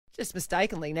just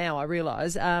mistakenly now I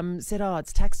realise, said, oh,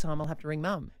 it's tax time, I'll have to ring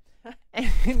Mum.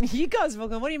 And you guys were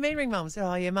going, what do you mean ring Mum? I said,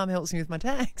 oh, yeah, Mum helps me with my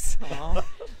tax. Oh,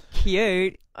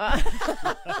 cute.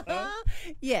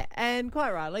 Yeah, and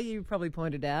quite rightly, you probably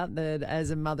pointed out that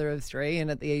as a mother of three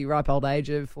and at the ripe old age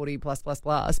of 40 plus,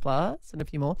 and a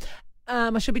few more,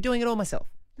 I should be doing it all myself.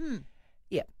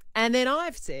 Yeah. And then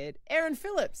I've said, Erin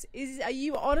Phillips, are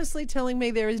you honestly telling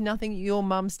me there is nothing your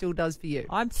mum still does for you?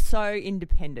 I'm so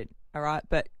independent, all right?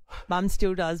 But Mum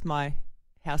still does my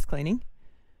house cleaning.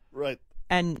 Right.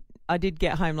 And I did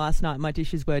get home last night. My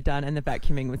dishes were done and the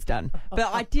vacuuming was done. But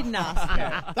I didn't ask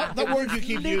her. That word you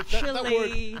keep using.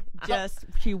 Literally, just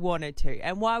she wanted to.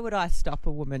 And why would I stop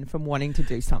a woman from wanting to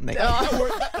do something?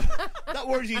 That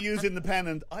word you use in the pen,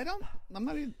 and I'm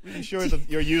not really sure that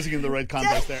you're using it in the right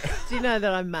context there. Do you know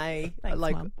that I may, Thanks,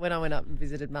 Mum. when I went up and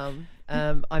visited Mum,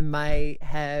 I may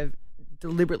have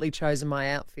deliberately chosen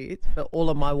my outfit for all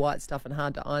of my white stuff and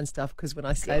hard to iron stuff because when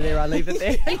I stay there, I leave it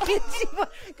there.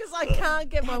 Because I can't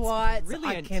get my whites.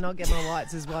 brilliant. I cannot get my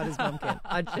whites as white as Mum can.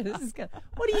 I just go,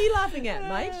 what are you laughing at,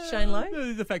 mate? Shane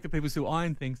Lowe? The fact that people still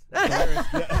iron things.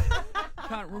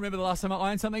 Can't remember the last time I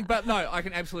ironed something, but no, I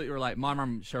can absolutely relate. My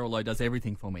mum, Cheryl Lowe, does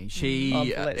everything for me. She,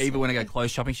 even when I go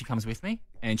clothes shopping, she comes with me,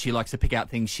 and she likes to pick out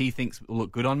things she thinks will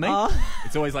look good on me.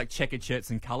 It's always like checkered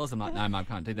shirts and colours. I'm like, no, Mum,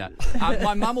 can't do that.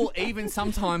 My mum will even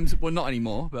sometimes, well, not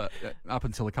anymore, but up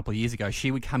until a couple of years ago,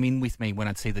 she would come in with me when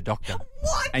I'd see the doctor.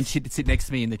 What? And she'd sit next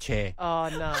to me in the chair. Oh,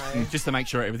 no. Just to make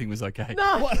sure everything was okay.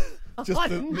 No. What? Just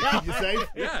to keep you safe?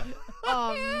 Yeah.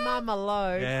 Oh, Mama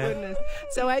Lowe. Yeah. Goodness.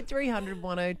 So 8300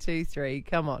 1023,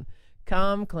 come on.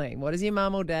 Come clean. What is your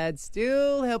mum or dad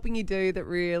still helping you do that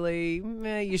really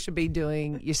you should be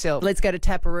doing yourself? Let's go to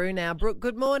Taparoo now. Brooke,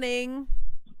 good morning.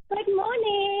 Good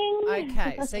morning.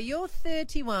 Okay, so you're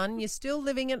 31. You're still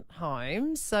living at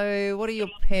home. So what are your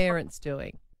parents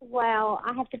doing? Well,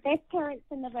 I have the best parents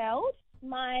in the world.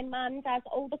 My mum does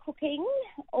all the cooking,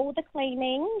 all the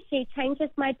cleaning. She changes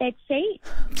my bed sheet,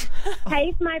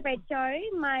 pays my rego.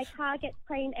 My car gets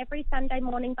cleaned every Sunday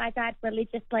morning by Dad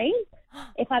religiously.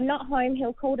 If I'm not home,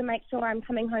 he'll call to make sure I'm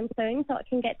coming home soon so it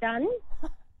can get done.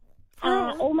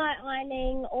 All my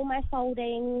ironing, all my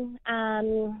folding,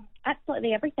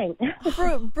 absolutely everything.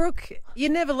 Brooke,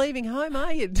 you're never leaving home,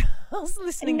 are you? I was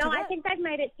listening to that. No, I think they've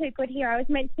made it too good here. I was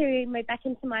meant to move back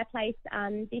into my place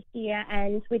this year,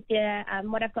 and with the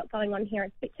what I've got going on here,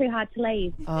 it's a bit too hard to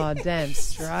leave. Oh, damn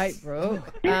straight,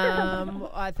 Brooke.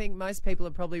 I think most people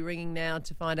are probably ringing now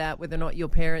to find out whether or not your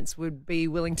parents would be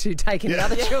willing to take any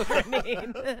other children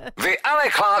in. The Ali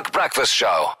Clark Breakfast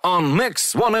Show on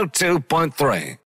Mix 102.3.